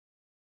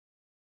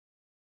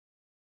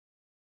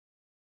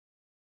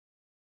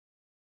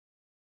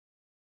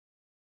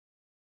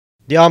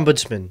The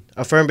Ombudsman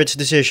affirmed its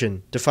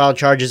decision to file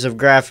charges of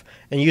graft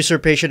and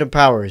usurpation of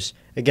powers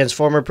against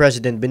former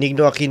President Benigno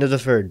Aquino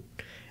III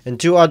and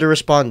two other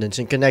respondents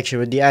in connection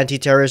with the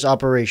anti-terrorist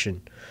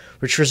operation,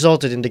 which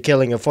resulted in the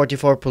killing of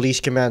 44 police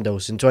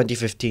commandos in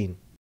 2015.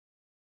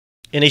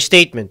 In a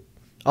statement,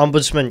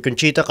 Ombudsman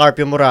Conchita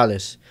Carpio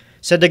Morales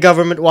said the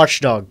government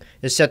watchdog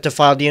is set to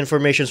file the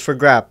informations for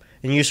graft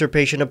and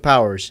usurpation of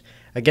powers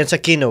against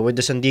Aquino with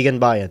the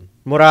Sandigan Bayan.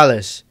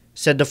 Morales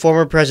said the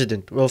former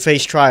president will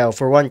face trial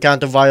for one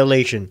count of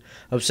violation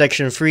of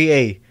Section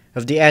 3A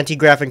of the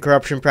Anti-Graft and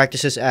Corruption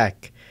Practices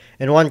Act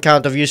and one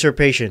count of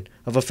usurpation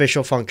of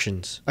official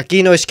functions.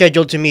 Aquino is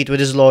scheduled to meet with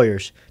his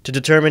lawyers to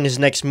determine his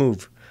next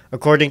move,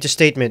 according to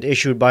statement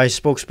issued by his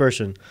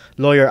spokesperson,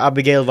 lawyer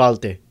Abigail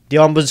Valte. The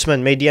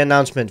Ombudsman made the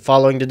announcement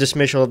following the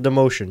dismissal of the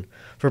motion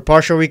for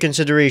partial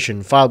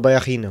reconsideration filed by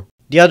Aquino.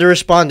 The other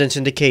respondents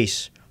in the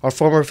case are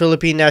former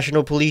Philippine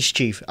National Police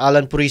Chief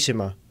Alan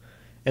Purisima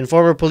and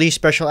former Police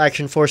Special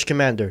Action Force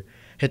Commander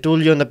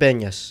Getulio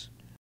Napeñas.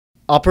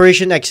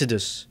 Operation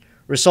Exodus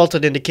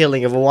resulted in the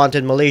killing of a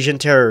wanted Malaysian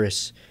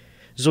terrorist,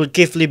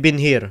 Zulkifli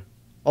Binhir,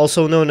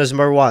 also known as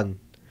Marwan,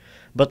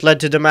 but led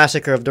to the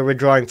massacre of the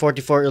withdrawing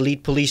 44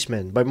 elite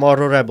policemen by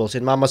Moro rebels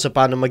in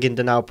Mamasapano,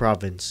 Maguindanao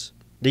province.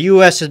 The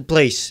U.S. had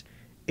placed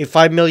a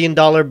 $5 million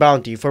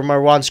bounty for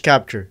Marwan's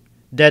capture,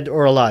 dead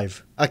or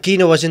alive.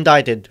 Aquino was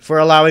indicted for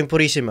allowing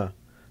Purisima,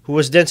 who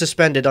was then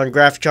suspended on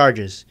graft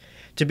charges,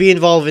 to be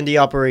involved in the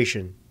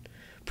operation.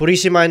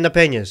 Purisima and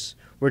Napeñas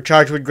were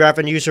charged with graft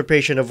and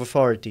usurpation of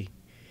authority.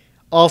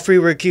 All three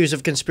were accused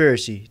of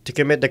conspiracy to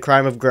commit the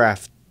crime of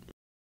graft.